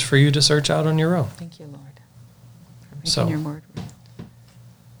scriptures for you to search out on your own. Thank you, Lord, for making So- your word real.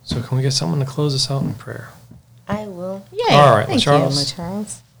 So can we get someone to close us out in prayer? I will. Yay. All right, Thank Charles. you,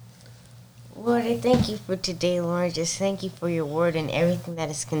 Charles. Lord, I thank you for today, Lord. Just thank you for your word and everything that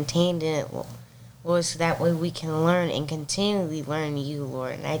is contained in it, Lord, so that way we can learn and continually learn you,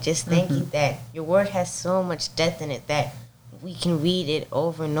 Lord. And I just thank you that your word has so much depth in it that we can read it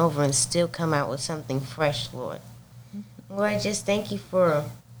over and over and still come out with something fresh, Lord. Lord, I just thank you for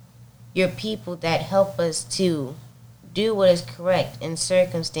your people that help us to do what is correct in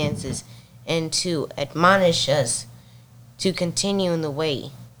circumstances and to admonish us to continue in the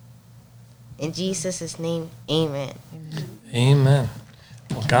way. In Jesus' name, amen. Amen.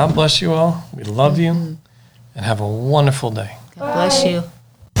 Well, God bless you all. We love you, and have a wonderful day. God bless you.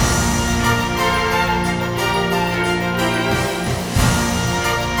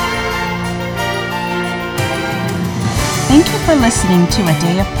 Thank you for listening to A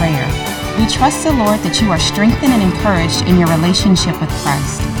Day of Prayer. We trust the Lord that you are strengthened and encouraged in your relationship with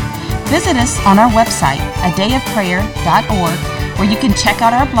Christ. Visit us on our website, adayofprayer.org, where you can check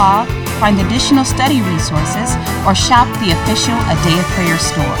out our blog, find additional study resources, or shop the official A Day of Prayer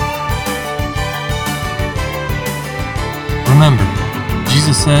store. Remember,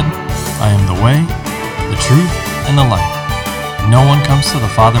 Jesus said, I am the way, the truth, and the life. No one comes to the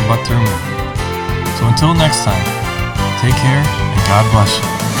Father but through me. So until next time, take care and God bless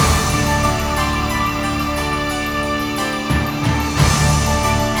you.